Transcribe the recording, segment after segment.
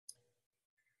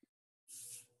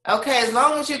Okay, as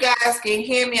long as you guys can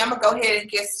hear me, I'm gonna go ahead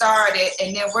and get started,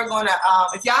 and then we're gonna.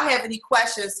 If y'all have any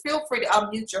questions, feel free to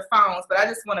unmute your phones. But I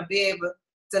just want to be able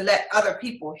to let other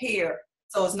people hear,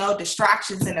 so there's no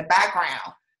distractions in the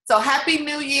background. So happy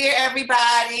New Year,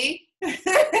 everybody!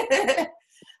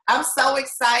 I'm so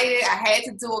excited. I had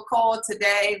to do a call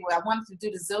today. Well, I wanted to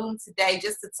do the Zoom today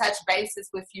just to touch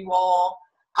bases with you all,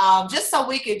 just so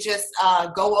we could just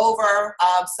go over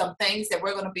some things that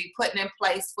we're going to be putting in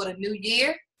place for the new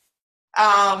year.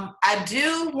 I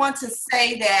do want to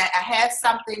say that I have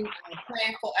something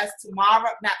planned for us tomorrow,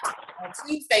 not on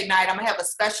Tuesday night. I'm going to have a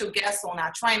special guest on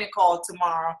our training call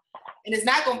tomorrow. And it's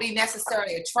not going to be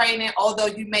necessarily a training, although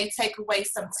you may take away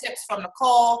some tips from the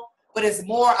call, but it's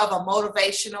more of a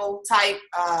motivational type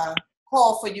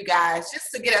call for you guys,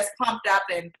 just to get us pumped up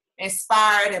and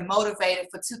inspired and motivated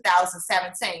for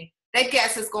 2017. That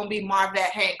guest is going to be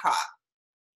Marvette Hancock.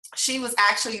 She was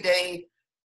actually the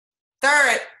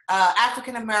third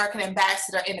African-American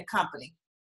ambassador in the company.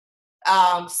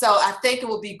 So I think it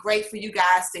would be great for you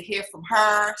guys to hear from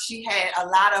her. She had a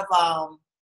lot of,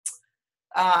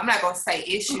 I'm not going to say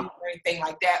issues or anything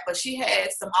like that, but she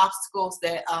had some obstacles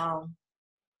that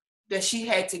she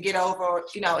had to get over,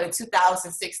 in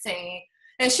 2016.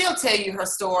 And she'll tell you her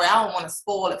story. I don't want to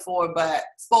spoil it for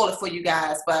you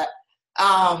guys. But,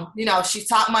 she's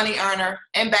top money earner,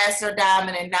 Ambassador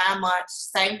Diamond in 9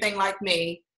 months, same thing like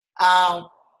me.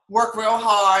 Worked real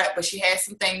hard, but she had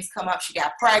some things come up. She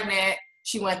got pregnant.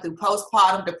 She went through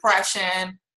postpartum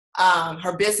depression.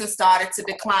 Her business started to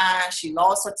decline. She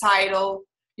lost her title,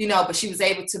 but she was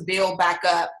able to build back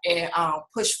up and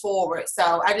push forward.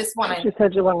 So I just want to. She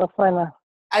said you want to find her.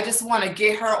 I just want to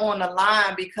get her on the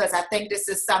line because I think this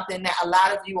is something that a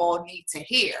lot of you all need to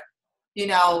hear.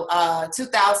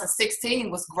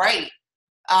 2016 was great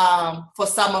for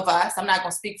some of us. I'm not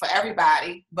going to speak for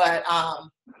everybody, but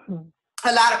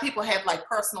a lot of people have like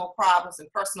personal problems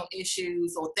and personal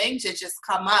issues or things that just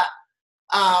come up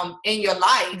in your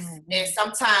life. And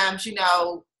sometimes,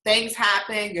 things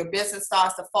happen, your business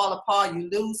starts to fall apart, you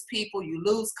lose people, you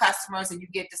lose customers, and you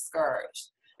get discouraged.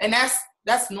 And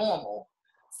that's normal.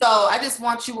 So I just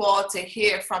want you all to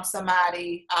hear from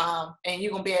somebody, and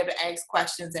you're going to be able to ask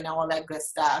questions and all that good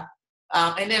stuff.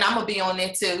 And then I'm going to be on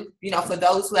there too, for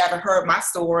those who haven't heard my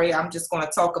story. I'm just going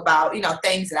to talk about,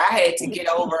 things that I had to get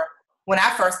over when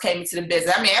I first came into the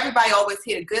business. I mean, everybody always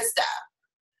hear the good stuff,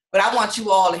 but I want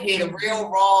you all to hear the real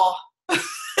raw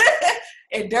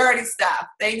and dirty stuff,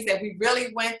 things that we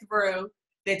really went through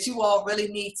that you all really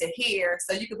need to hear,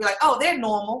 so you can be like, oh, they're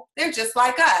normal. They're just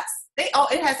like us.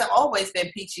 It hasn't always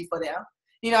been peachy for them.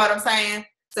 You know what I'm saying?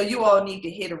 So you all need to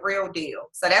hear the real deal.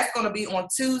 So that's going to be on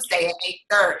Tuesday at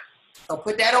 8:30. So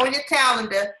put that on your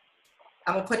calendar.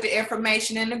 I'm going to put the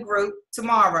information in the group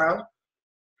tomorrow.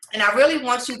 And I really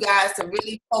want you guys to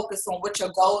really focus on what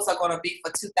your goals are going to be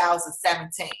for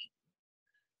 2017.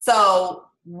 So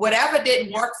whatever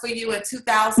didn't work for you in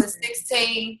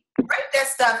 2016, break that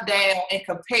stuff down and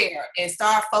compare and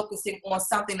start focusing on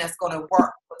something that's going to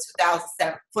work for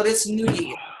 2007, for this new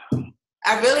year.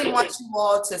 I really want you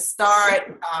all to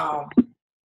start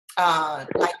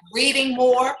like reading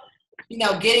more,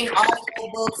 getting audio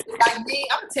books. Like me,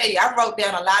 I'm going to tell you, I wrote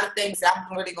down a lot of things that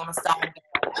I'm really going to start doing.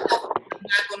 I'm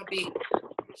not going to be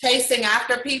chasing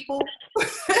after people.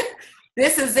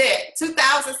 This is it.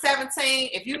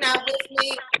 2017, if you're not with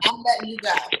me, I'm letting you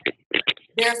go.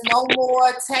 There's no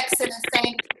more texting and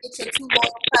saying get your 2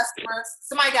 loyal customers.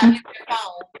 Somebody got to mute their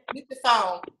phone. Mute the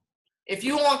phone. If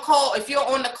you're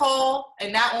on the call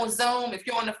and not on Zoom, if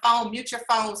you're on the phone, mute your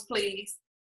phones, please.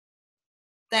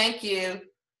 Thank you.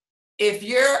 If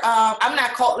you're, I'm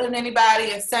not calling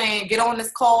anybody and saying get on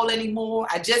this call anymore.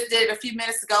 I just did it a few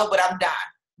minutes ago, but I'm done.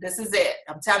 This is it.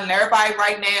 I'm telling everybody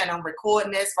right now, and I'm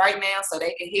recording this right now so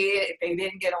they can hear it if they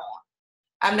didn't get on.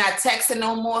 I'm not texting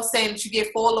no more saying that you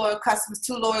get 4 loyal customers,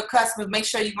 2 loyal customers. Make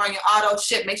sure you run your auto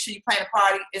ship. Make sure you plan a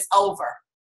party. It's over.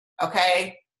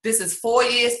 Okay? This is 4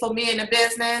 years for me in the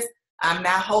business. I'm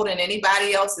not holding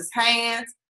anybody else's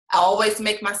hands. I always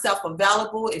make myself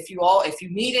available. If you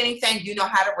need anything, you know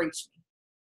how to reach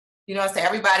me. So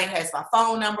everybody has my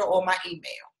phone number or my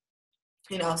email.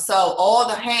 So all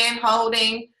the hand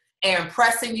holding and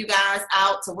pressing you guys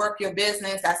out to work your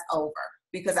business, that's over.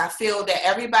 Because I feel that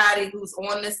everybody who's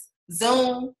on this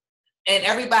Zoom and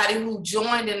everybody who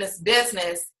joined in this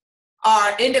business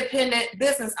are independent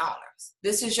business owners.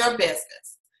 This is your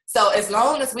business. So as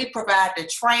long as we provide the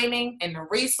training and the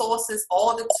resources,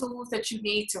 all the tools that you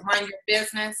need to run your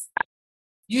business,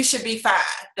 you should be fine.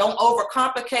 Don't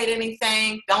overcomplicate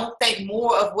anything. Don't think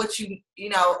more of what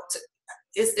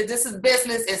this is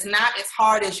business. It's not as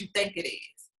hard as you think it is.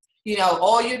 You know,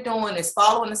 all you're doing is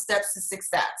following the steps to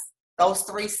success, those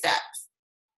 3 steps.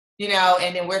 You know,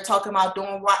 and then we're talking about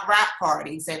doing rap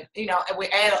parties and, you know, and we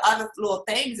add other little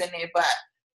things in there, but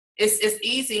it's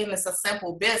easy and it's a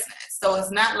simple business. So it's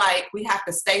not like we have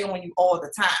to stay on you all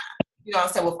the time. You know what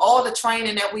I'm saying? With all the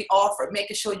training that we offer,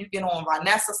 making sure you get on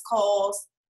Vanessa's calls,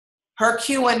 her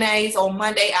Q&As on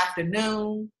Monday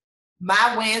afternoon,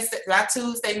 my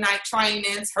Tuesday night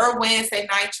trainings, her Wednesday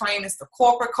night trainings, the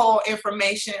corporate call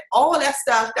information, all that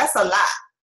stuff, that's a lot.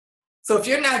 So if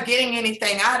you're not getting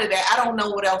anything out of that, I don't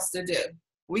know what else to do.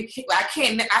 I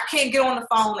can't get on the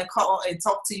phone and call and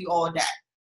talk to you all day.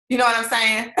 You know what I'm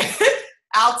saying?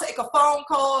 I'll take a phone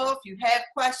call if you have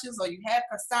questions or you have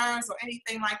concerns or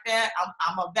anything like that.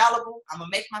 I'm available. I'm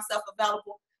going to make myself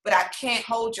available. But I can't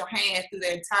hold your hand through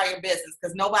the entire business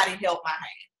because nobody held my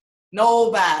hand.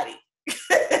 Nobody.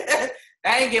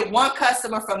 I didn't get one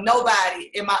customer from nobody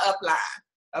in my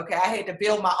upline. Okay, I had to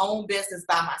build my own business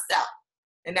by myself.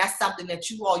 And that's something that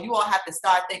you all have to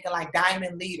start thinking like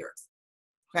diamond leaders.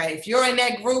 Okay, if you're in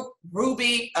that group,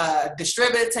 Ruby,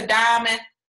 distributor to diamond,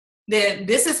 then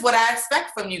this is what I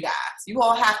expect from you guys. You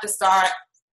all have to start,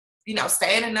 you know,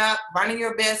 standing up, running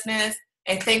your business,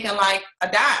 and thinking like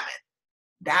a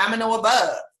diamond or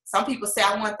above. Some people say,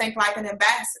 I want to think like an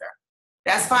ambassador.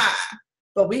 That's fine.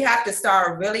 But we have to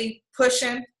start really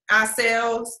pushing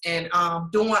ourselves and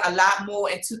doing a lot more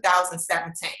in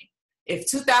 2017. If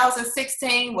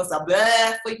 2016 was a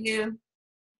blah for you,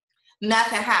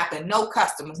 nothing happened, no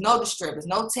customers, no distributors,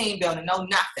 no team building, no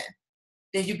nothing,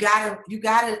 then you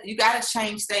gotta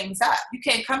change things up. You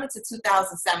can't come into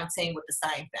 2017 with the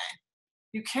same thing.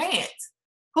 You can't.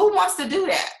 Who wants to do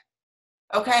that?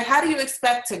 Okay, how do you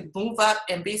expect to move up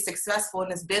and be successful in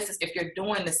this business if you're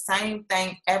doing the same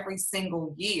thing every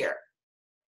single year?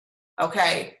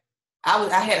 Okay, I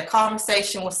had a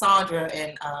conversation with Sandra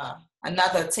and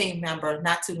another team member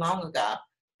not too long ago,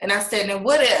 and I said, now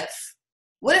what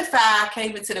if I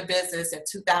came into the business in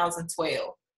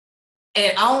 2012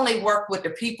 and I only worked with the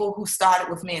people who started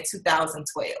with me in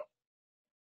 2012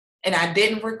 and I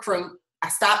didn't recruit? I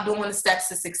stopped doing the steps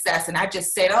to success and I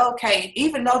just said, okay,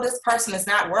 even though this person is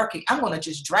not working, I'm going to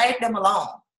just drag them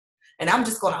along and I'm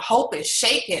just going to hope and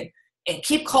shake and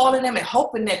keep calling them and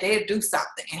hoping that they'll do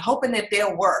something and hoping that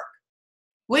they'll work.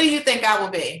 Where do you think I will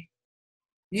be?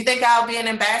 You think I'll be an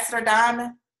ambassador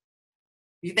diamond?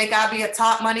 You think I'll be a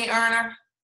top money earner?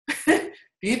 Do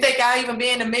you think I'll even be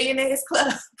in the millionaires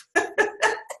club?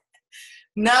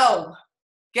 No.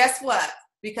 Guess what?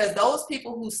 Because those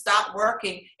people who stopped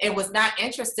working and was not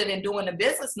interested in doing the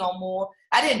business no more,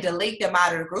 I didn't delete them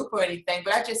out of the group or anything,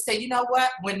 but I just said, you know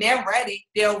what? When they're ready,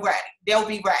 they'll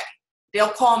be ready. They'll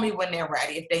call me when they're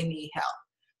ready if they need help.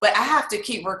 But I have to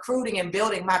keep recruiting and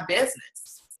building my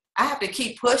business. I have to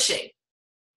keep pushing.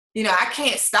 You know, I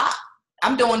can't stop.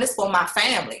 I'm doing this for my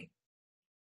family.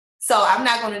 So I'm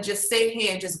not going to just sit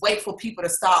here and just wait for people to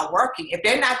start working. If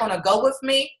they're not going to go with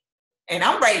me, and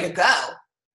I'm ready to go,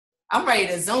 I'm ready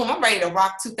to zoom. I'm ready to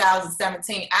rock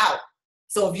 2017 out.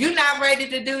 So if you're not ready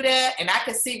to do that, and I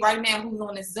can see right now who's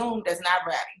on this Zoom that's not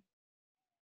ready,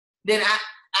 then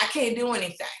I can't do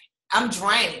anything. I'm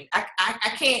drained. I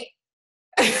can't,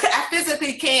 I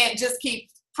physically can't just keep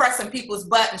pressing people's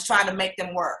buttons trying to make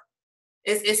them work.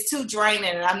 It's too draining,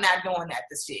 and I'm not doing that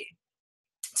this year.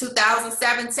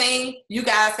 2017, you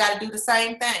guys got to do the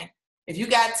same thing. If you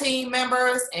got team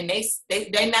members and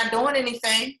they're not doing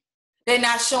anything, they're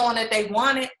not showing that they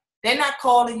want it, they're not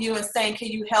calling you and saying, can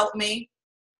you help me?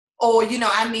 Or, you know,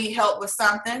 I need help with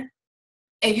something.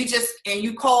 And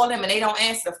you call them and they don't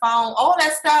answer the phone, all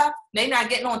that stuff. They're not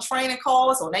getting on training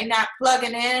calls, or they not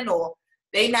plugging in, or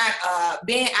they not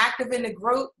being active in the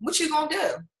group. What you going to do?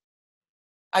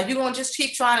 Are you going to just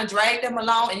keep trying to drag them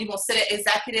along and you're going to sit at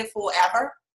executive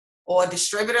forever or a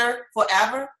distributor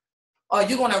forever? Or are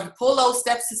you going to pull those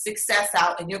steps to success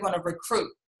out and you're going to recruit?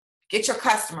 Get your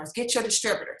customers, get your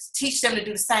distributors, teach them to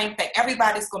do the same thing.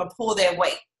 Everybody's going to pull their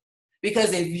weight.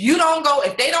 Because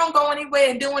if they don't go anywhere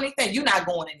and do anything, you're not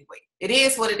going anywhere. It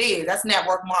is what it is. That's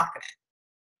network marketing.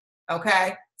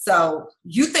 Okay? So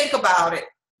you think about it.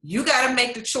 You got to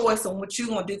make the choice on what you're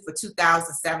going to do for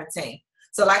 2017.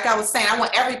 So like I was saying, I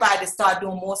want everybody to start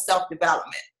doing more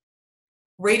self-development,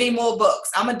 reading more books.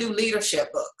 I'm going to do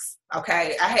leadership books.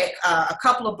 Okay? I had a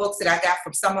couple of books that I got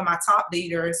from some of my top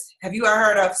leaders. Have you ever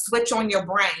heard of Switch on Your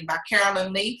Brain by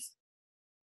Carolyn Leaf?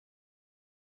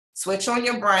 Switch on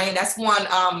Your Brain. That's one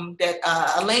that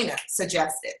Elena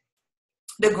suggested.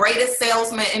 The Greatest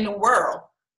Salesman in the World.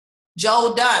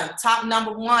 Joe Dunn, top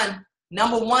number one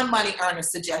money earner,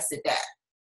 suggested that.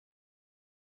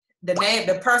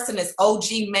 The person is OG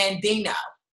Mandino.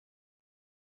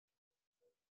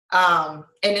 And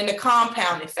then the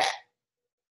compound effect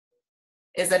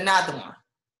is another one.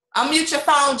 Unmute your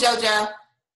phone, JoJo.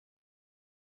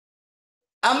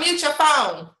 Unmute your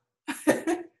phone.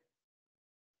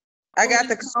 I got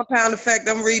the compound effect.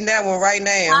 I'm reading that one right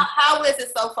now. How is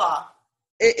it so far?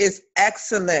 It is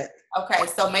excellent. Okay,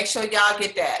 so make sure y'all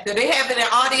get that. Do they have it in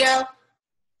audio?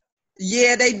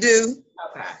 Yeah, they do.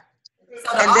 Okay.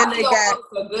 So the And audio then they got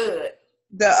books are good.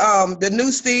 the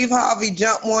new Steve Harvey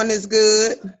Jump one is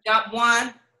good. Jump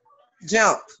one.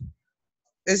 Jump.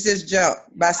 It's just Jump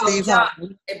by Steve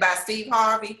Harvey. By Steve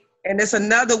Harvey. And it's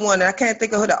another one. I can't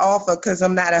think of who the author because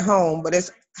I'm not at home, but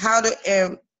it's How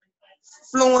to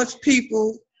Influence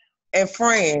People and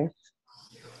Friends.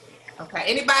 Okay.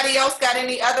 Anybody else got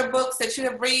any other books that you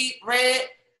have read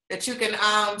that you can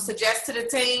suggest to the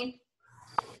team?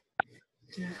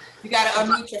 You got to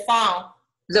unmute your phone.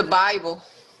 The Bible.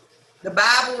 The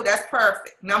Bible, that's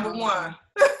perfect. Number one.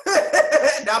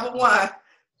 Number one.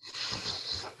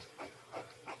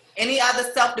 Any other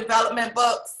self-development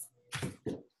books?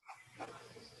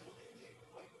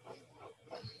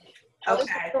 Okay. This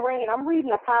is Serene. I'm reading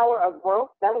The Power of Growth.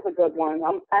 That was a good one.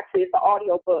 It's an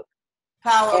audio book.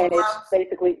 Power of Growth. It's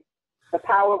basically The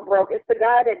Power of Growth. It's the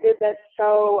guy that did that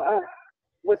show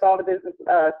with all the business,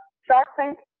 Shark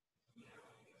Tank.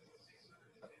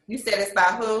 You said it's by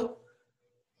who?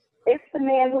 It's the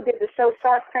man who did the show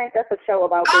Shark Tank. That's a show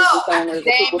about business owners.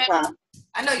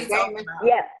 I know you're talking about.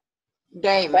 Yes.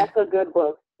 Damon. That's a good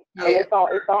book. Yeah. And it's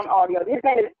on audio. His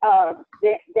name is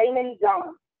Damon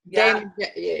John. Yeah. Damon,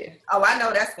 yeah. Oh, I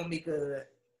know that's gonna be good.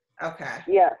 Okay.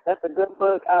 Yeah, that's a good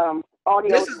book. Audio.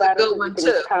 This is a good one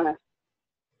too.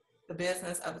 The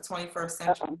Business of the 21st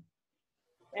Century.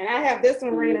 And I have this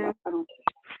one right now.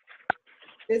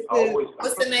 This is,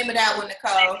 what's the name of that one,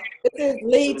 Nicole? This is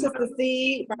Lead to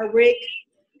Succeed by Rick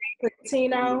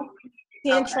Pitino.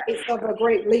 10 traits of a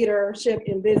great leadership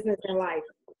in business and life.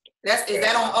 Is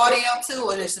that on audio too,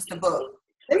 or is this just a book?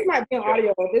 This might be on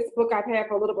audio. This book I've had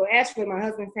for a little bit. Actually, my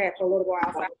husband's had for a little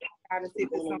while, so I'm trying to see if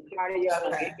there's some audio.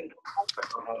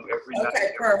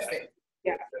 Okay, perfect.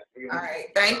 Yeah. All right,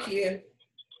 thank you.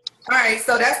 All right,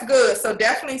 so that's good. So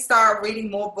definitely start reading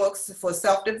more books for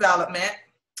self-development.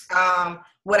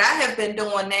 What I have been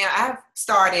doing now, I've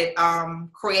started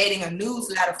creating a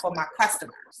newsletter for my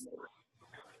customers.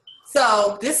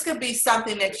 So this could be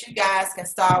something that you guys can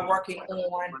start working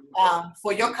on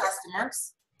for your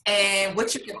customers. And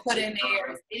what you can put in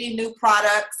there is any new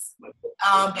products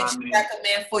that you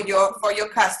recommend for your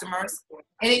customers,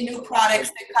 any new products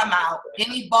that come out,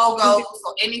 any BOGOs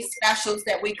or any specials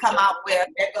that we come out with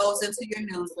that goes into your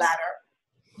newsletter.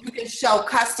 You can show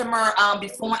customer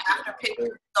before and after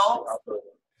picture results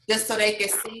just so they can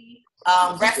see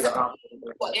recipes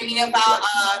for any of our,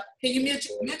 can you mute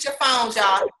your phones,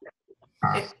 y'all?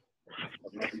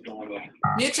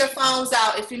 Mute your phones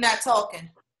out if you're not talking.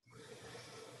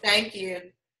 Thank you.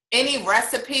 Any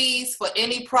recipes for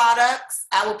any products,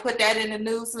 I will put that in the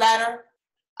newsletter.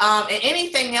 And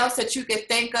anything else that you could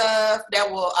think of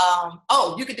that will,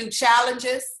 you could do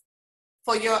challenges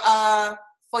for your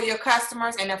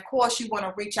customers. And of course, you want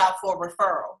to reach out for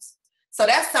referrals. So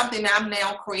that's something that I'm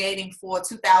now creating for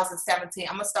 2017.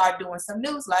 I'm going to start doing some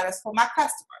newsletters for my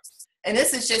customers. And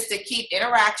this is just to keep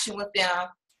interaction with them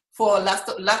for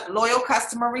loyal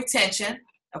customer retention.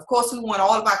 Of course, we want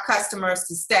all of our customers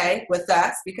to stay with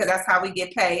us because that's how we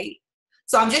get paid.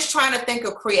 So I'm just trying to think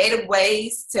of creative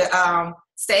ways to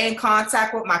stay in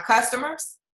contact with my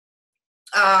customers.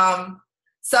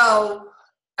 So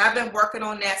I've been working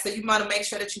on that. So you want to make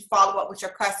sure that you follow up with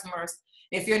your customers.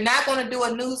 If you're not going to do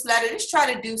a newsletter, just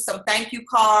try to do some thank you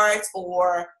cards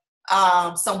or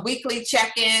some weekly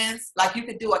check-ins. Like you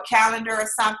could do a calendar or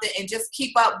something and just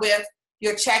keep up with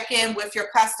your check-in with your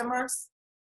customers,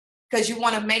 because you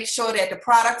want to make sure that the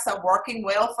products are working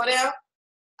well for them.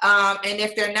 And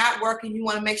if they're not working, you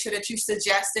want to make sure that you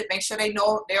suggest it. Make sure they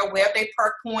know they're aware of their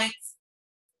perk points.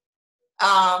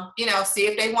 See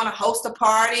if they want to host a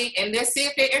party, and then see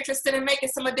if they're interested in making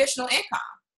some additional income.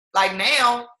 Like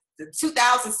now, the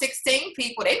 2016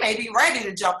 people, they may be ready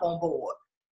to jump on board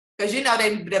because,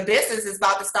 the business is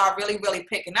about to start really, really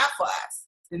picking up for us.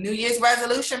 The New Year's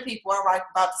resolution people are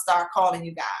about to start calling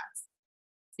you guys.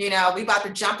 We about to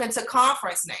jump into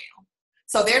conference now.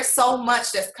 So there's so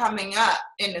much that's coming up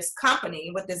in this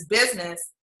company with this business.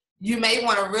 You may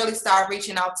want to really start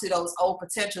reaching out to those old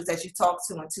potentials that you talked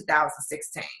to in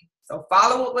 2016. So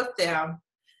follow up with them.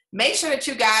 Make sure that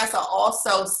you guys are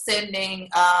also sending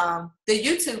the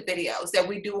YouTube videos that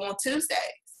we do on Tuesdays.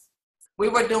 We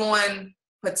were doing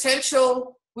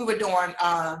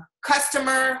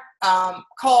customer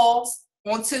calls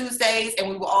on Tuesdays, and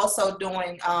we were also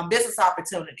doing business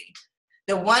opportunity.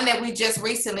 The one that we just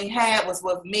recently had was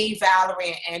with me,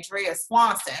 Valerie, and Andrea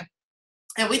Swanson.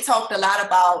 And we talked a lot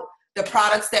about the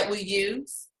products that we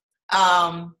use.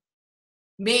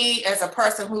 Me, as a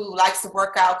person who likes to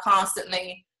work out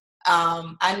constantly,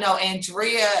 I know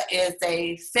Andrea is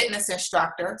a fitness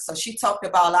instructor, so she talked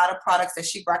about a lot of products that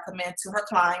she recommends to her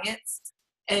clients.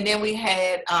 And then we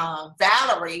had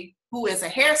Valerie, who is a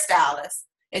hairstylist,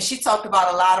 and she talked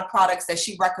about a lot of products that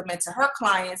she recommends to her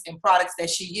clients and products that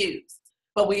she used.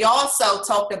 But we also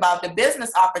talked about the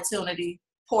business opportunity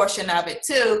portion of it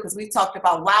too, because we talked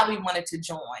about why we wanted to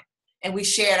join, and we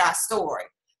shared our story.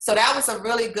 So that was a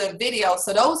really good video.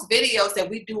 So those videos that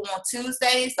we do on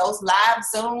Tuesdays, those live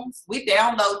Zooms, we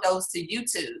download those to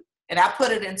YouTube, and I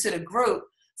put it into the group.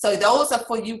 So those are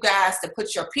for you guys to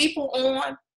put your people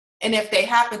on. And if they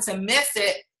happen to miss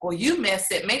it or you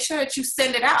miss it, make sure that you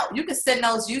send it out. You can send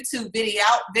those YouTube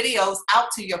videos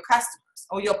out to your customers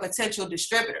or your potential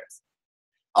distributors.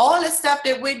 All the stuff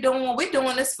that we're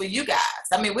doing this for you guys.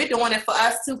 I mean, we're doing it for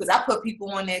us too, because I put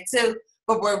people on there too.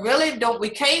 But we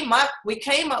came up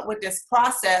with this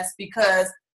process because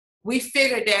we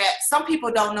figured that some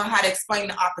people don't know how to explain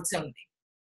the opportunity.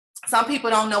 Some people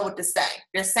don't know what to say.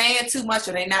 They're saying too much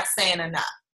or they're not saying enough.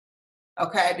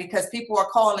 Okay, because people are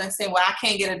calling and saying, well, I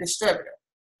can't get a distributor,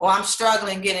 or I'm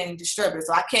struggling getting distributors,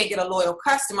 or I can't get a loyal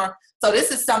customer. So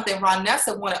this is something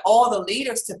Ronessa wanted all the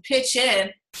leaders to pitch in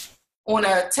on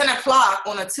a 10 o'clock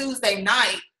on a Tuesday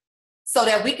night so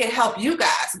that we can help you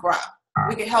guys grow.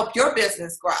 We can help your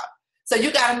business grow. So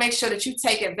you got to make sure that you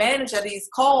take advantage of these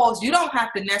calls. You don't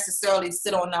have to necessarily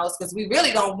sit on those, because we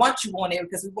really don't want you on there,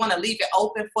 because we want to leave it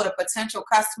open for the potential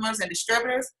customers and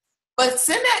distributors. But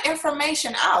send that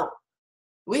information out.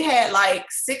 We had like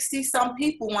 60 some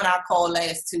people on our call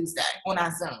last Tuesday on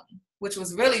our Zoom, which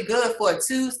was really good for a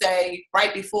Tuesday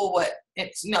right before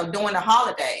during the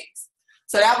holidays.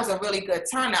 So that was a really good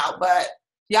turnout. But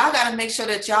y'all got to make sure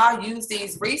that y'all use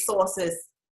these resources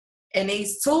and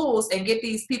these tools and get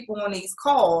these people on these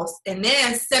calls, and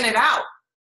then send it out.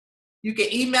 You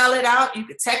can email it out, you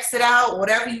can text it out,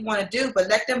 whatever you want to do, but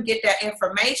let them get that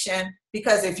information,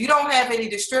 because if you don't have any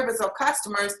distributors or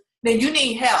customers, then you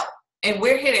need help. And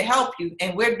we're here to help you,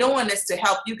 and we're doing this to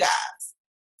help you guys.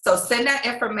 So send that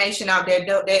information out there.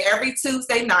 They're every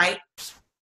Tuesday night.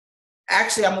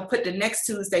 Actually, I'm going to put the next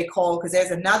Tuesday call, because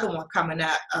there's another one coming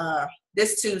up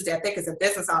this Tuesday. I think it's a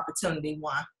business opportunity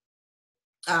one.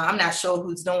 I'm not sure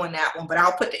who's doing that one, but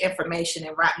I'll put the information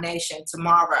in Rap Nation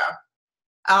tomorrow.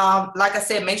 Like I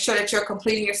said, make sure that you're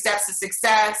completing your steps to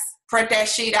success. Print that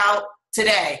sheet out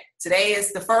today. Today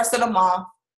is the first of the month.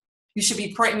 You should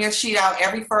be printing your sheet out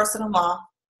every first of the month.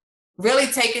 Really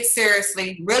take it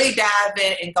seriously. Really dive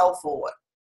in and go for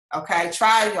it. Okay?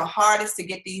 Try your hardest to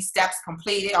get these steps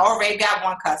completed. I already got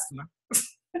one customer.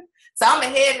 So I'm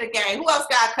ahead of the game. Who else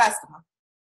got a customer?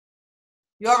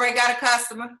 You already got a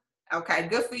customer? Okay,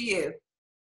 good for you.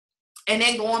 And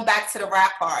then going back to the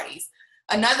rap parties.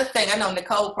 Another thing, I know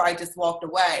Nicole probably just walked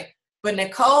away, but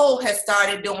Nicole has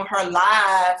started doing her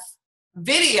live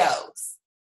videos.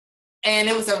 And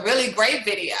it was a really great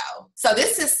video. So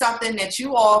this is something that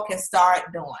you all can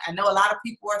start doing. I know a lot of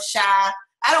people are shy.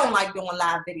 I don't like doing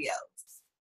live videos.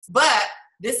 But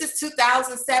this is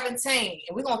 2017,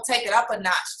 and we're going to take it up a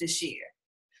notch this year.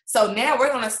 So now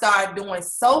we're going to start doing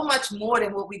so much more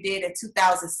than what we did in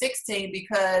 2016,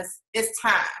 because it's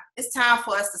time. It's time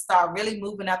for us to start really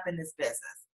moving up in this business.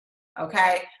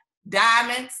 Okay?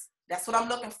 Diamonds, that's what I'm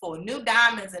looking for. New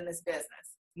diamonds in this business.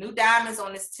 New diamonds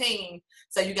on this team.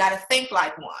 So you got to think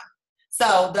like one.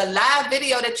 So the live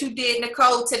video that you did,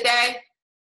 Nicole, today,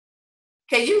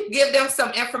 can you give them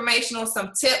some information or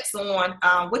some tips on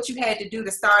what you had to do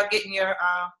to start getting your,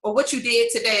 or what you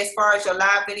did today as far as your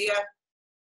live video?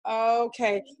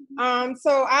 Okay.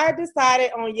 So I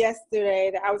decided on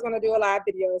yesterday that I was going to do a live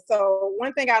video. So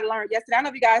one thing I learned yesterday, I don't know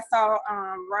if you guys saw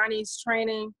Ronnie's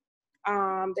training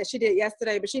that she did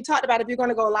yesterday, but she talked about if you're going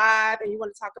to go live and you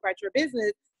want to talk about your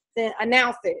business, then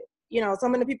announce it. So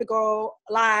many people go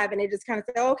live and they just kind of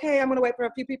say, okay, I'm going to wait for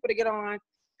a few people to get on.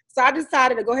 So I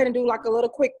decided to go ahead and do like a little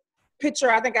quick picture.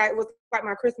 I think it was like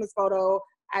my Christmas photo.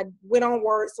 I went on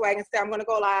Word Swag and said I'm going to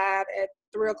go live at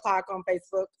 3 o'clock on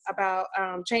Facebook about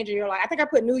changing your life. I think I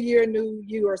put New Year, New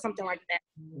You or something like that.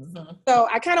 Mm-hmm. So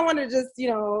I kind of wanted to just,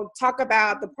 talk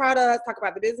about the product, talk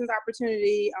about the business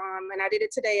opportunity. And I did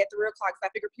it today at 3 o'clock because I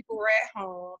figured people were at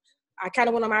home. I kind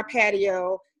of went on my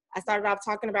patio. I started off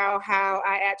talking about how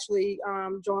I actually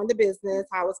joined the business,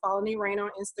 how I was following Rain on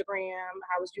Instagram,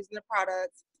 how I was using the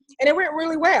products. And it went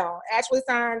really well. I actually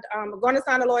I'm going to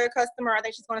sign a loyal customer. I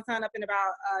think she's going to sign up in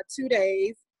about 2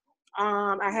 days.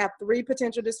 I have 3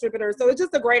 potential distributors. So it's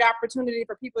just a great opportunity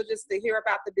for people just to hear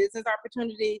about the business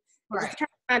opportunity. Right. Just kind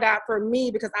of find out for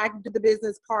me, because I do the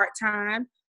business part-time,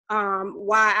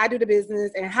 why I do the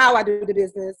business and how I do the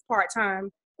business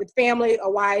part-time with family, a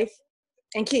wife,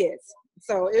 and kids.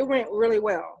 So it went really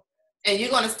well. And you're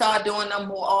going to start doing them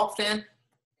more often?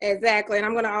 Exactly. And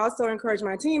I'm going to also encourage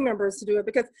my team members to do it,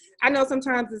 because I know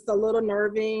sometimes it's a little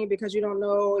nerving because you don't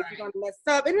know if you're going to mess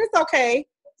up, and it's okay.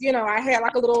 You know, I had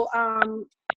like a little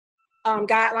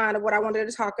guideline of what I wanted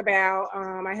to talk about.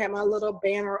 I had my little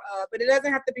banner up, but it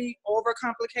doesn't have to be over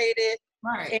complicated.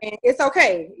 Right. And it's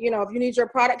okay. You know, if you need your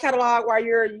product catalog while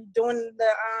you're doing the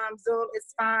Zoom,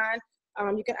 it's fine.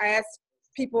 You can ask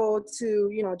people to,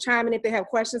 you know, chime in if they have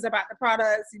questions about the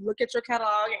products. You look at your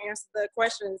catalog and answer the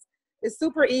questions. It's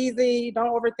super easy. Don't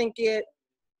overthink it,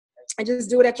 and just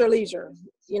do it at your leisure.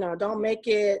 You know, don't make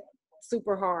it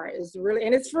super hard. It's really,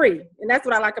 and it's free. And that's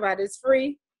what I like about it. It's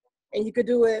free, and you could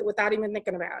do it without even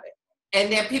thinking about it.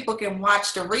 And then people can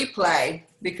watch the replay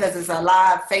because it's a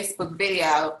live Facebook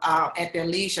video at their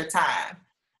leisure time.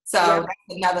 So Yeah.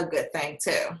 that's another good thing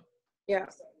too. Yeah.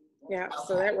 Yeah.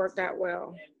 So that worked out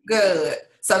well. Good.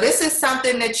 So this is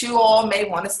something that you all may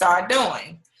want to start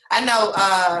doing. I know,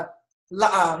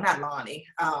 not Lonnie,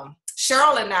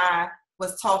 Cheryl and I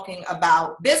was talking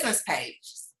about business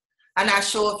pages. I'm not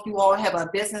sure if you all have a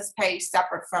business page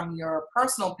separate from your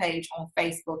personal page on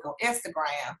Facebook or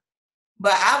Instagram,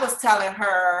 but I was telling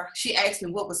her, she asked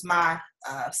me what was my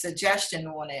suggestion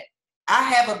on it. I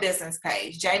have a business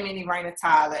page, Jamie Raina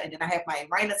Tyler, and then I have my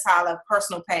Raina Tyler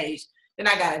personal page. Then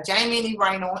I got a Jamie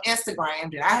Raina on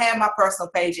Instagram. Then I have my personal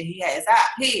page, and he has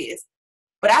his.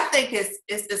 But I think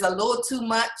it's a little too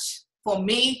much for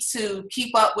me to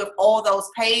keep up with all those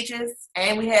pages,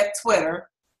 and we have Twitter.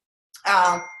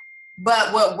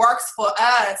 But what works for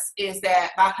us is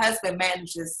that my husband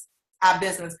manages our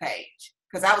business page,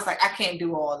 because I was like, I can't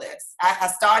do all this. I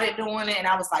started doing it, and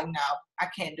I was like, no, I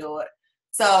can't do it.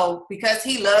 So because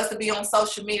he loves to be on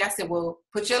social media, I said, well,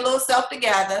 put your little self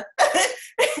together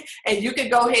and you can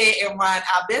go ahead and run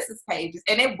our business pages.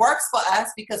 And it works for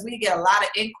us because we get a lot of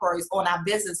inquiries on our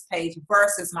business page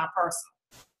versus my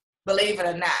personal, believe it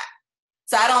or not.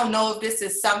 So I don't know if this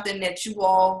is something that you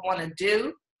all want to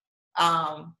do.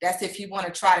 That's if you want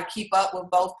to try to keep up with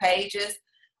both pages.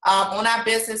 On our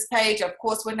business page, of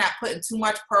course, we're not putting too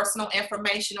much personal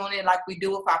information on it like we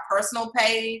do with our personal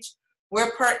page.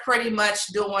 We're pretty much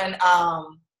doing,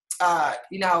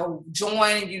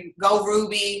 join, you go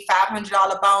Ruby,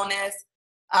 $500 bonus.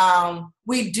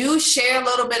 We do share a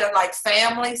little bit of like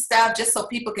family stuff just so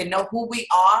people can know who we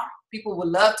are. People would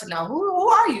love to know, who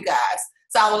are you guys?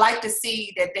 So I would like to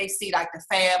see that they see like the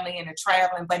family and the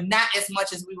traveling, but not as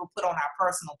much as we will put on our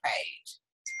personal page.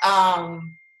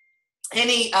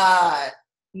 Any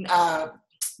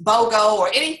BOGO or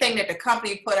anything that the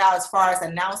company put out as far as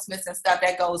announcements and stuff,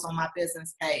 that goes on my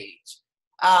business page.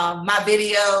 My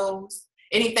videos,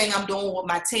 anything I'm doing with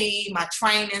my team, my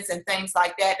trainings and things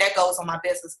like that, that goes on my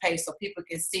business page so people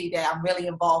can see that I'm really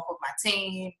involved with my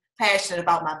team, passionate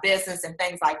about my business and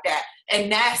things like that.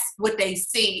 And that's what they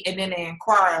see, and then they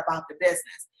inquire about the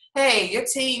business. Hey, your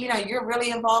team, you're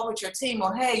really involved with your team,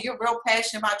 or hey, you're real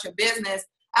passionate about your business.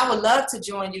 I would love to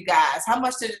join you guys. How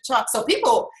much did it charge? So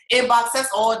people inbox us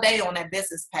all day on that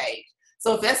business page.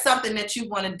 So if that's something that you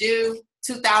want to do,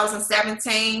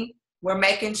 2017, we're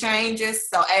making changes.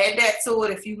 So add that to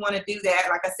it if you want to do that.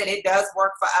 Like I said, it does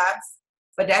work for us.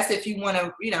 But that's if you want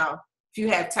to, if you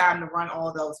have time to run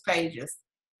all those pages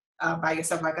by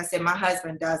yourself. Like I said, my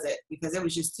husband does it because it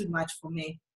was just too much for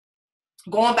me.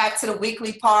 Going back to the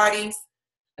weekly parties,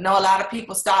 I know a lot of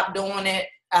people stopped doing it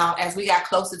as we got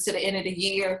closer to the end of the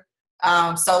year.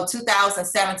 So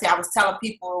 2017, I was telling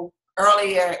people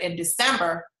earlier in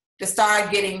December to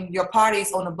start getting your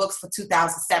parties on the books for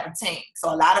 2017.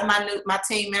 So a lot of my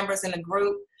team members in the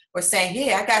group were saying,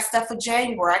 yeah, I got stuff for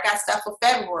January, I got stuff for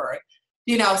February.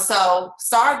 So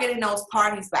start getting those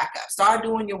parties back up. Start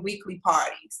doing your weekly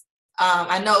parties.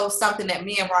 I know something that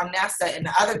me and Ronessa and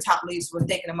the other top leads were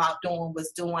thinking about doing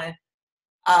was doing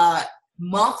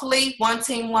monthly one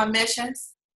team, one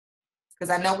missions.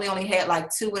 Because I know we only had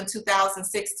like 2 in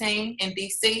 2016 in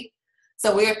DC.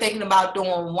 So we're thinking about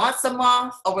doing once a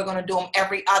month, or we're going to do them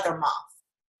every other month.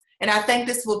 And I think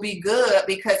this will be good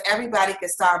because everybody can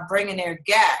start bringing their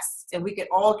guests, and we can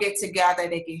all get together.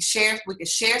 They can share, we can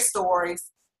share stories,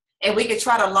 and we can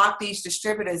try to lock these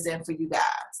distributors in for you guys.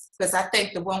 Because I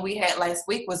think the one we had last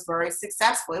week was very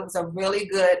successful. It was a really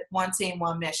good one team,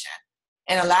 one mission.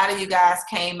 And a lot of you guys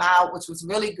came out, which was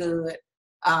really good.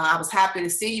 I was happy to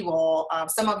see you all.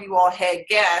 Some of you all had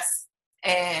guests,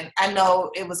 And I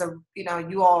know it was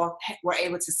you all were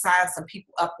able to sign some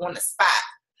people up on the spot.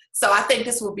 So I think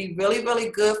this will be really,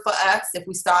 really good for us if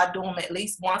we start doing them at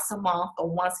least once a month or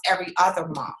once every other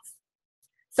month.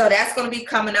 So that's going to be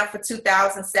coming up for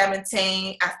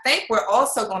 2017. I think we're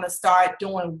also going to start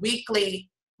doing weekly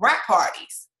rap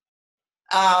parties.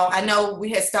 I know we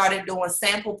had started doing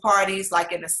sample parties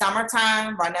like in the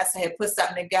summertime. Vanessa had put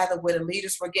something together where the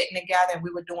leaders were getting together and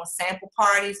we were doing sample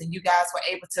parties and you guys were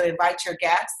able to invite your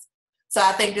guests. So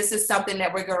I think this is something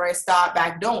that we're going to start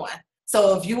back doing.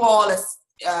 So if you all are,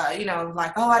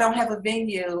 like, oh, I don't have a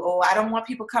venue, or I don't want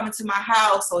people coming to my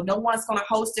house, or no one's going to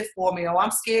host it for me, or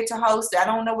I'm scared to host it, I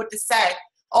don't know what to say.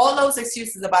 All those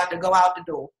excuses about to go out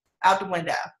the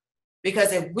window.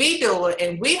 Because if we do it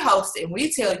and we host it and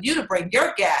we tell you to bring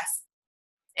your guests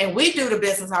and we do the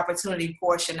business opportunity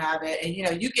portion of it and,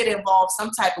 you get involved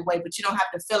some type of way, but you don't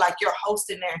have to feel like you're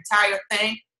hosting their entire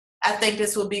thing, I think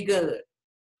this will be good.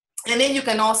 And then you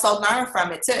can also learn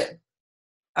from it too.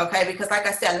 Okay, because like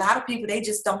I said, a lot of people, they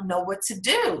just don't know what to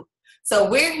do. So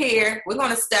we're here, we're going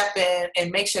to step in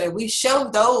and make sure that we show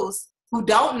those who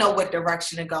don't know what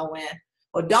direction to go in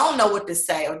or don't know what to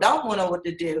say or don't want to know what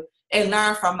to do, and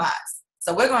learn from us.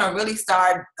 So we're going to really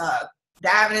start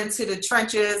diving into the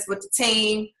trenches with the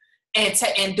team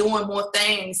and doing more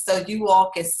things so you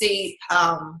all can see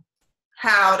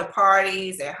how the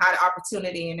parties and how the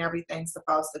opportunity and everything's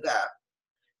supposed to go.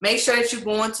 Make sure that you're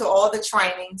going to all the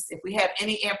trainings. If we have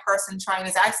any in-person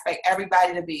trainings, I expect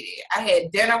everybody to be there. I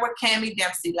had dinner with Cammie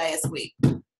Dempsey last week,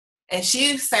 and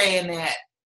she's saying that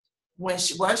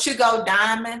once you go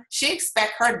diamond, she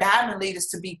expects her diamond leaders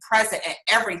to be present at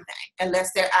everything unless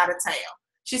they're out of town.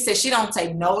 She said she don't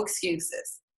take no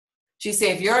excuses. She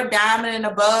said if you're a diamond and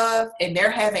above and they're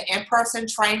having in-person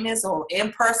trainings or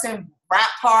in-person rap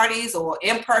parties or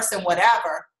in-person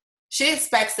whatever, she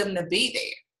expects them to be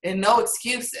there and no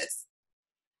excuses.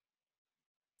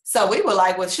 So we were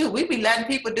like, well, shoot, we be letting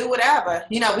people do whatever.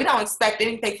 We don't expect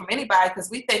anything from anybody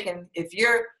because we thinking if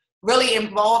you're really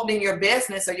involved in your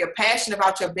business or you're passionate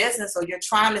about your business or you're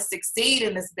trying to succeed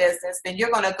in this business, then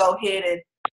you're going to go ahead and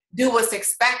do what's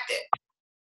expected.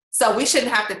 So we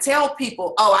shouldn't have to tell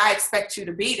people, oh, I expect you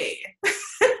to be there.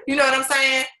 You know what I'm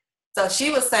saying? So she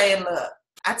was saying, look,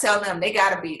 I tell them they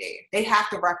got to be there. They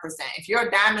have to represent. If you're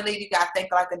a diamond leader, you got to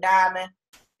think like a diamond.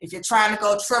 If you're trying to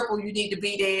go triple, you need to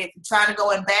be there. If you're trying to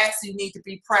go ambassador, you need to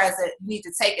be present. You need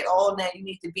to take it all in. You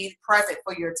need to be present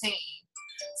for your team.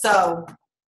 So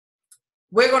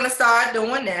we're going to start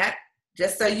doing that,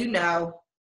 just so you know.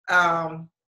 And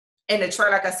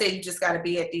like I said, you just got to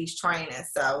be at these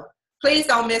trainings. So please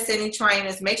don't miss any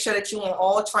trainings. Make sure that you're on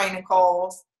all training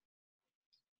calls.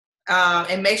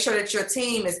 And make sure that your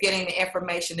team is getting the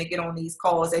information to get on these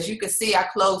calls. As you can see, I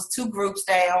closed 2 groups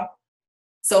down.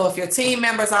 So if your team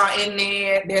members aren't in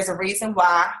there, there's a reason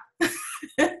why.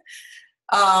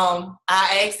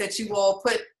 I ask that you all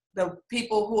put the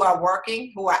people who are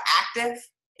working, who are active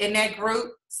in that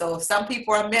group. So if some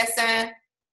people are missing,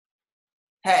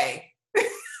 hey,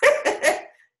 I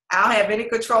don't have any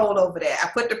control over that. I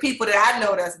put the people that I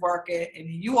know that's working, and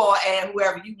you all add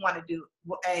whoever you want to do,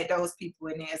 add those people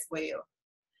in there as well.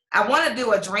 I want to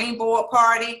do a dream board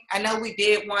party. I know we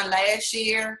did one last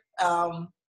year.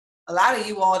 A lot of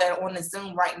you all that are on the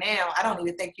Zoom right now, I don't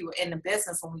even think you were in the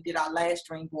business when we did our last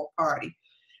dream board party.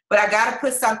 But I got to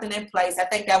put something in place. I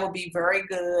think that would be very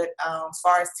good as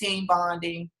far as team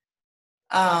bonding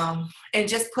and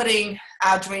just putting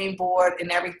our dream board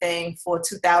and everything for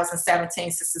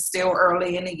 2017 since it's still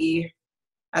early in the year.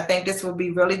 I think this would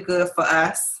be really good for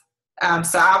us.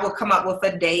 So I will come up with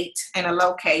a date and a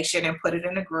location and put it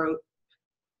in a group.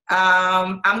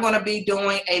 I'm going to be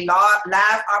doing a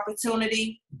live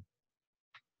opportunity,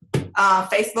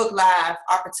 Facebook Live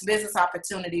business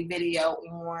opportunity video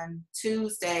on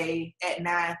Tuesday at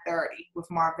 9:30 with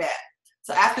Marvette.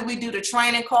 So after we do the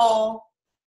training call,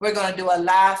 we're going to do a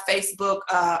live Facebook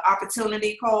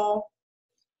opportunity call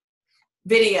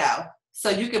video. So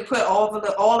you can put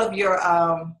all of your,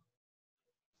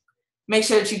 make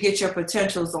sure that you get your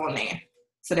potentials on there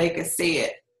so they can see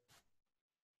it.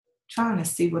 Trying to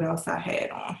see what else I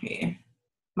had on here.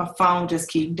 My phone just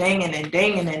keep dinging and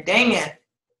dinging and dinging.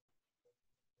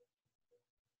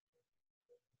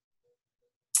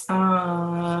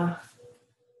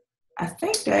 I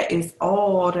think that is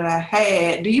all that I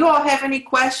had. Do you all have any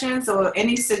questions or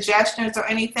any suggestions or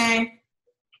anything?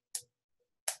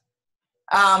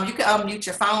 You can unmute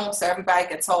your phone so everybody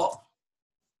can talk.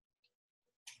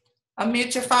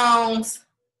 Unmute your phones.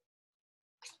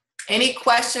 Any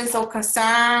questions or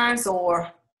concerns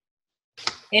or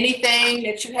anything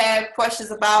that you have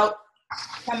questions about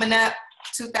coming up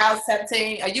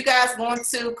 2017. Are you guys going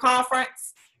to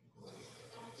conference?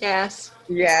 Yes.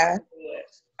 Yeah.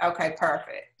 Okay,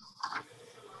 perfect.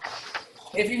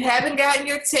 If you haven't gotten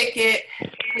your ticket,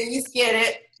 please get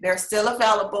it. They're still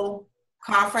available.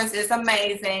 Conference is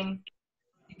amazing.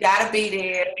 You gotta be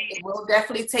there. It will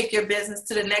definitely take your business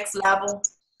to the next level.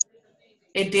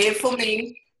 It did for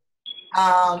me.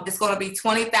 It's going to be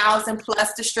 20,000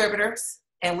 plus distributors,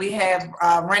 and we have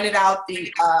rented out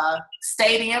the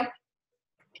stadium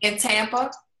in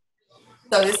Tampa.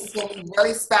 So this is going to be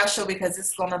really special because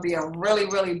it's going to be a really,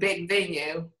 really big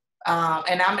venue,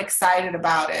 and I'm excited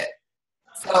about it.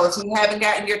 So if you haven't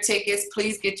gotten your tickets,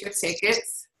 please get your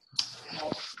tickets.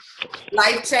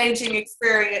 Life-changing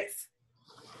experience.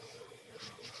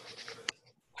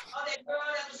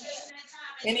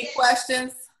 Any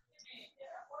questions?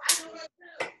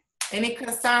 Any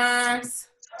concerns?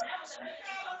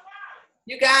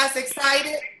 You guys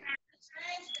excited?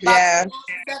 Yeah.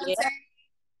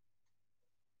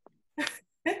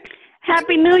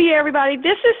 Happy New Year, everybody.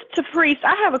 This is Taprice.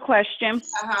 I have a question.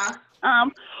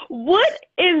 What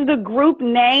is the group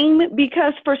name?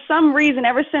 Because for some reason,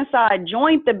 ever since I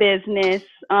joined the business,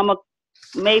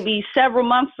 maybe several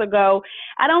months ago,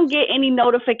 I don't get any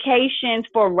notifications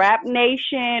for Rap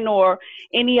Nation or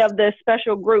any of the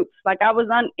special groups. Like I was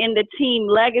in the Team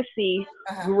Legacy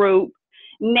group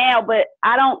now, but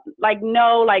I don't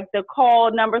know the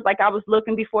call numbers. Like I was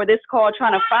looking before this call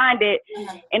trying to find it,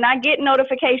 and I get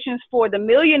notifications for the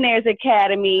Millionaires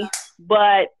Academy,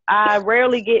 but I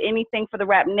rarely get anything for the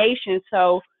Rap Nation.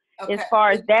 So as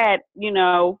far as that,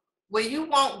 well, you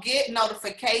won't get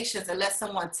notifications unless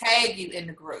someone tag you in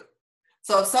the group.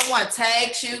 So if someone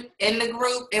tags you in the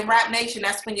group in Rap Nation,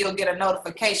 that's when you'll get a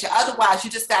notification. Otherwise, you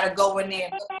just got to go in there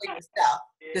and look for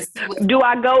yourself. Do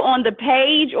I go on the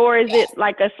page, or is it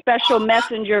like a special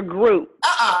messenger group?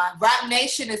 Rap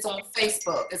Nation is on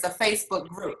Facebook. It's a Facebook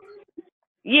group.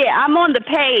 Yeah, I'm on the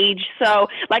page. So,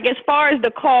 as far as the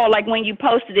call, when you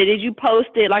posted it, did you post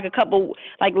it a couple,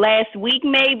 last week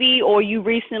maybe, or you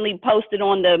recently posted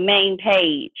on the main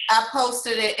page? I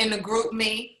posted it in the group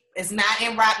me. It's not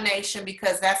in Rap Nation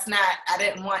because I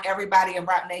didn't want everybody in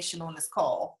Rap Nation on this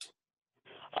call.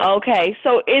 Okay,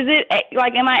 so is it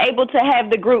am I able to have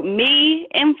the group me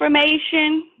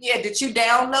information? Yeah, did you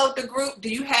download the group? Do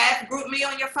you have group me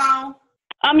on your phone?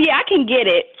 Yeah, I can get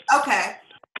it. Okay.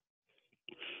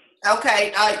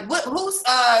 Okay,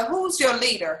 who's your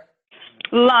leader?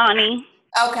 Lonnie.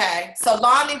 Okay, so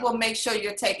Lonnie will make sure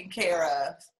you're taken care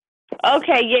of.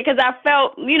 Okay, yeah, because I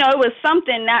felt, it was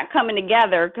something not coming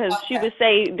together because she would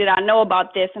say, did I know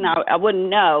about this? And I wouldn't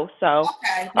know, so.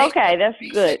 Okay, that's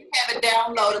good. Sure you have it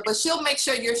downloaded, but she'll make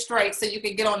sure you're straight so you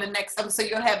can get on the next, so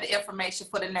you'll have the information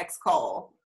for the next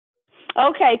call.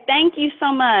 Okay, thank you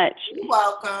so much. You're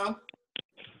welcome.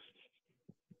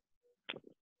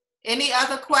 Any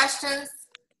other questions,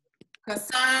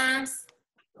 concerns?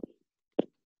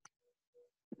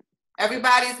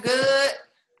 Everybody's good?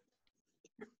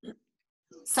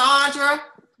 Sandra?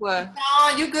 What?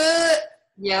 Sean, you good?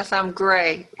 Yes, I'm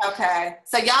great. Okay.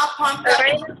 So y'all pumped up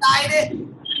and excited?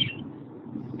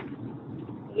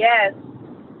 Yes.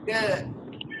 Good.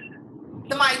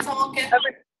 Somebody talking? I have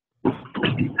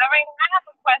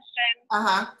a question.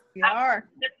 You are.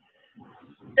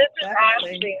 This is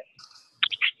Ashley.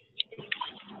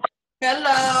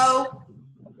 Hello.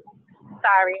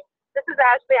 Sorry. This is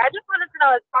Ashley. I just wanted to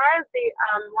know, as far as the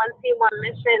One Team One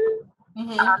Mission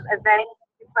event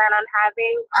you plan on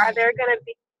having, are there gonna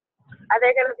be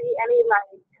any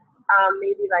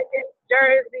maybe in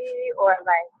Jersey or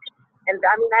and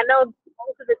I mean I know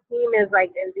most of the team is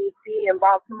in DC and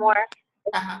Baltimore.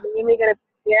 Is Amy gonna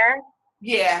be here?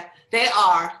 Yeah, they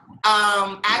are.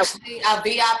 Actually, our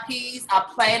VIPs are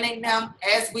planning them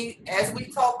as we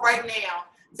talk right now.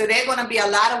 So they're going to be a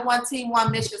lot of One Team One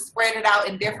Mission spread it out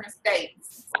in different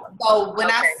states. So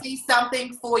when I see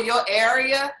something for your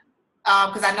area,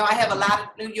 because I know I have a lot of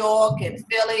New York and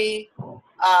Philly,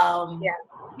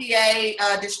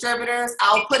 PA distributors,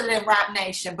 I'll put it in Rap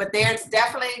Nation. But there's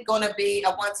definitely going to be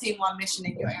a One Team One Mission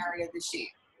in your area this year.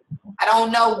 I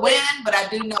don't know when, but I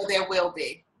do know there will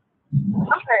be.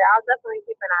 Okay, I'll definitely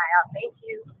keep an eye out. Thank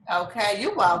you. Okay,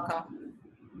 you're welcome.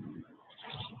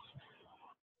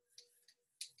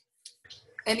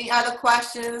 Any other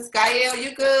questions? Gael,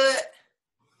 you good?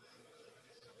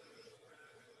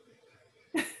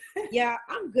 Yeah,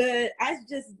 I'm good. I've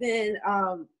just been,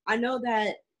 I know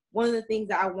that one of the things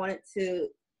that I wanted to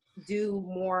do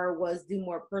more was do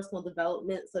more personal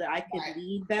development so that I could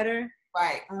lead better.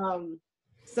 Right.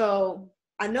 So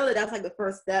I know that that's the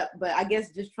first step, but I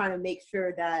guess just trying to make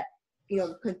sure that,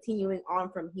 continuing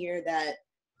on from here that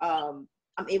I'm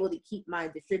I'm able to keep my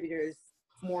distributors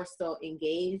more so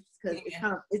engaged, because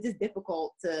it's just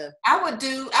difficult to. I would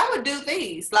do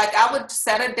these. Like, I would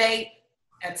set a date,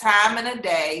 a time and a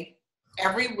day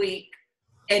every week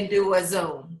and do a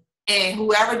Zoom. And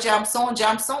whoever jumps on.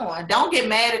 Don't get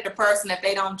mad at the person if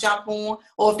they don't jump on,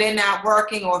 or if they're not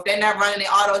working, or if they're not running the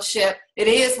auto ship. It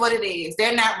is what it is.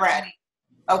 They're not ready.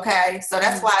 Okay? So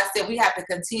that's why I said we have to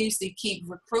continuously keep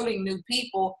recruiting new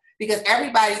people, because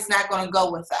everybody's not going to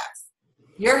go with us.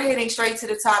 You're hitting straight to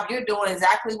the top. You're doing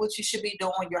exactly what you should be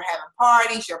doing. You're having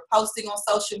parties. You're posting on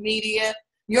social media.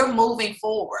 You're moving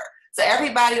forward. So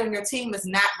everybody on your team is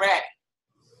not ready.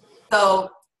 So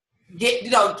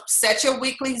set your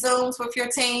weekly Zooms with your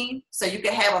team so you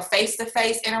can have a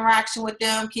face-to-face interaction with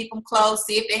them. Keep them close.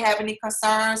 See if they have any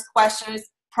concerns, questions,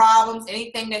 problems,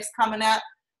 anything that's coming up.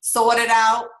 Sort it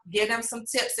out. Give them some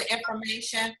tips and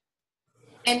information.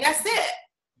 And that's it.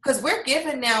 Because we're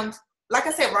giving them, like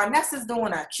I said, Ronessa's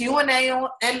doing a Q&A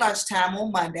at lunchtime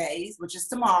on Mondays, which is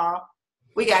tomorrow.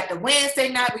 We got the Wednesday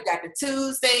night. We got the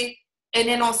Tuesday. And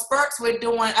then on Spurts, we're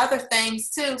doing other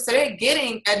things too. So they're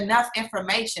getting enough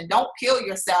information. Don't kill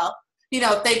yourself,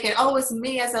 thinking, oh, it's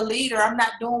me as a leader. I'm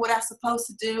not doing what I'm supposed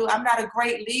to do. I'm not a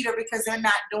great leader because they're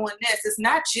not doing this. It's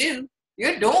not you.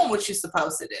 You're doing what you're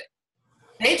supposed to do.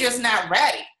 They're just not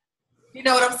ready. You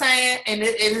know what I'm saying? And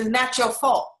it is not your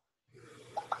fault.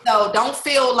 So don't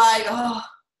feel like, oh,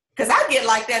 because I get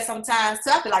like that sometimes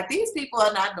too. I feel like these people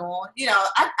are not doing,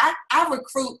 I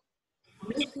recruit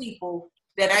new people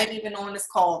that ain't even on this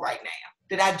call right now,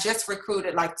 that I just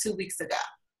recruited like 2 weeks ago.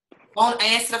 Won't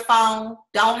answer the phone,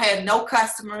 don't have no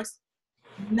customers,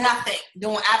 nothing,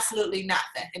 doing absolutely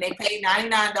nothing. And they paid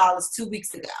 $99 2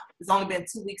 weeks ago. It's only been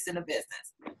 2 weeks in the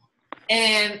business.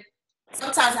 And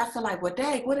sometimes I feel like, well,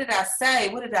 dang, what did I say?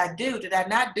 What did I do? Did I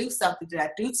not do something? Did I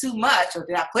do too much? Or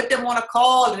did I put them on a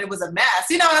call and it was a mess?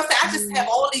 You know what I'm saying? I just have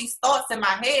all these thoughts in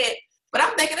my head, but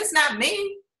I'm thinking it's not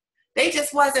me. They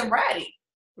just wasn't ready.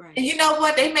 Right. And you know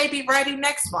what? They may be ready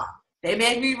next month. They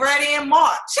may be ready in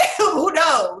March. Who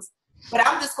knows? But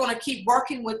I'm just going to keep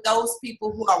working with those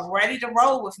people who are ready to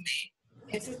roll with me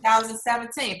in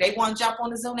 2017. If they want to jump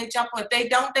on the Zoom, they jump on. If they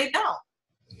don't, they don't.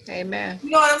 Amen. You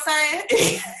know what I'm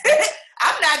saying?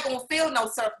 I'm not going to feel no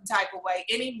certain type of way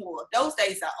anymore. Those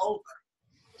days are over.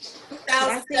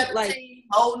 2017,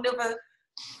 a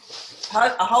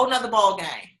whole nother ball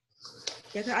game.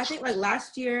 Yeah, I think like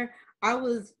last year, I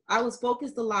was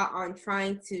focused a lot on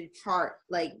trying to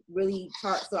really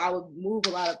chart. So I would move a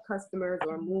lot of customers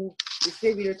or move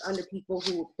distributors under people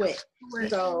who would quit. Right.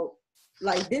 So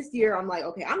like this year, I'm like,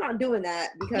 okay, I'm not doing that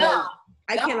because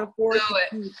I can't afford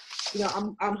to keep,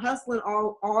 I'm hustling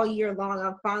all year long.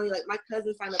 I'm finally like, my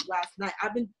cousin signed up last night.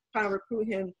 I've been trying to recruit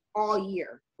him all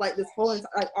year, like this whole,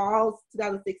 all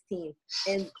 2016,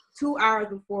 and 2 hours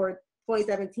before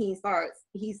 2017 starts,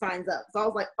 he signs up. So I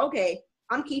was like, okay,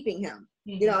 I'm keeping him.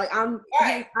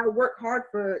 Mm-hmm. I work hard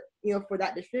for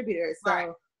that distributor.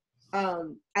 So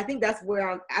I think that's where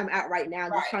I'm at right now,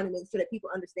 just trying to make sure that people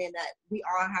understand that we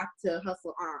all have to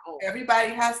hustle on our own.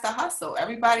 Everybody has to hustle.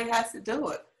 Everybody has to do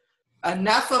it.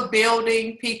 Enough of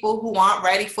building people who aren't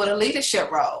ready for the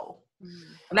leadership role.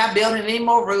 Mm-hmm. I'm not building any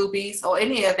more rubies or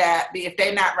any of that if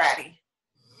they're not ready.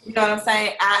 You know what I'm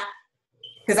saying?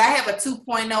 Because I have a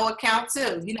 2.0 account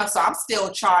too, so I'm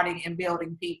still charting and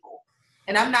building people.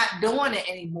 And I'm not doing it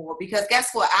anymore because guess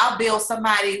what? I'll build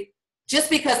somebody just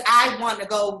because I want to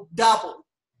go double.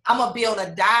 I'm going to build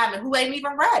a diamond who ain't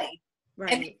even ready.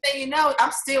 Right. And then,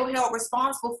 I'm still held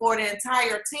responsible for the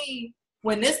entire team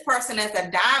when this person as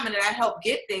a diamond that I helped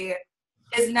get there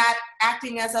is not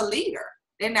acting as a leader.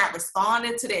 They're not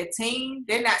responding to their team.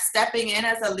 They're not stepping in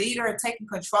as a leader and taking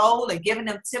control and giving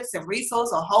them tips and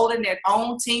resources or holding their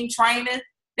own team training.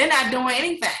 They're not doing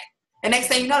anything. And next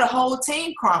thing you know, the whole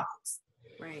team crumbles.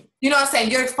 Right. You know what I'm saying?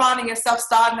 You're finding yourself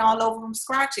starting all over from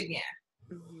scratch again.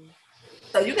 Mm-hmm.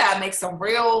 So you got to make some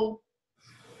real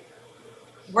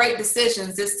great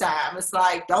decisions this time. It's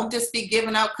like, don't just be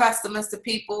giving out customers to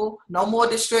people. No more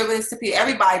distributors to people.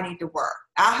 Everybody need to work.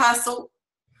 I hustle,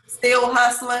 still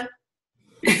hustling.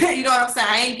 You know what I'm saying?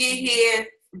 I ain't get here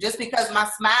just because of my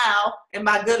smile and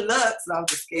my good looks. No, I'm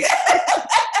just kidding.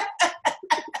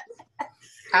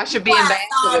 I should be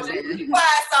ambassador.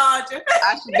 Sandra.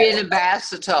 I should be an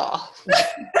ambassador.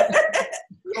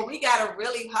 But we gotta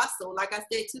really hustle. Like I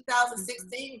said,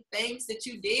 2016, things that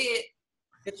you did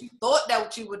that you thought that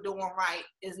what you were doing right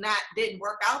didn't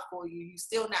work out for you. You're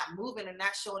still not moving and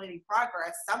not showing any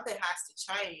progress. Something has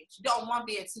to change. You don't want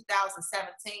to be in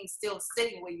 2017 still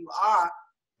sitting where you are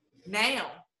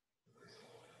now.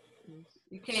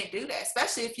 You can't do that,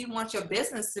 especially if you want your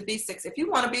business to be successful. If you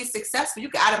want to be successful, you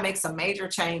got to make some major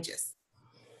changes.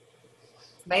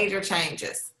 Major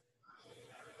changes.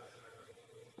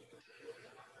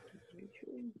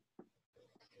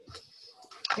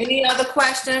 Any other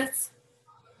questions?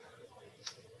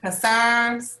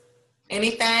 Concerns?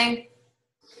 Anything?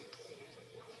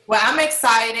 Well, I'm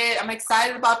excited. I'm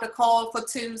excited about the call for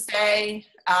Tuesday.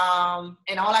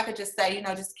 And all I could just say, you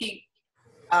know, just keep,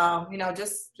 you know,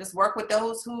 just work with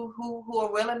those who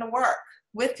are willing to work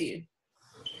with you.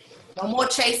 No more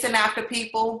chasing after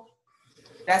people.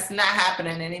 That's not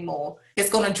happening anymore. It's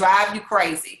going to drive you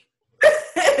crazy.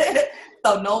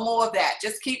 So no more of that.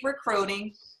 Just keep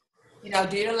recruiting. You know,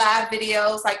 do your live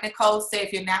videos. Like Nicole said,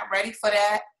 if you're not ready for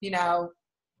that, you know,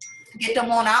 get them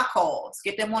on our calls.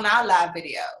 Get them on our live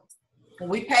videos. When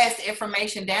we pass the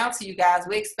information down to you guys,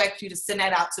 we expect you to send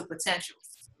that out to potentials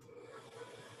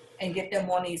and get them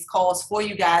on these calls for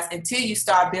you guys until you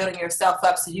start building yourself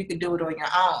up so you can do it on your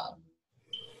own.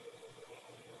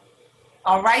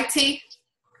 All right, T?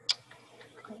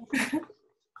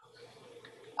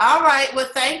 All right. Well,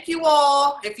 thank you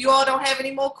all. If you all don't have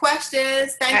any more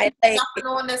questions, thank you for jumping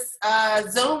on this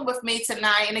Zoom with me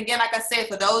tonight. And again, like I said,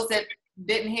 for those that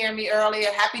didn't hear me earlier,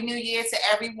 Happy New Year to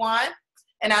everyone.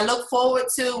 And I look forward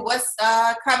to what's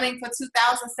coming for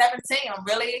 2017. I'm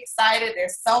really excited.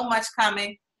 There's so much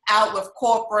coming out with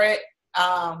corporate,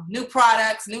 new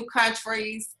products, new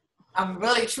countries. I'm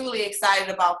really, truly excited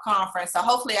about conference. So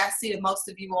hopefully I see most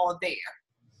of you all there.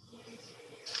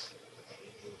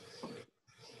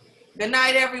 Good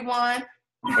night, everyone.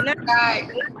 Good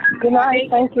night. Good night.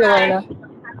 Thank you, Elena.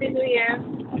 Happy New Year.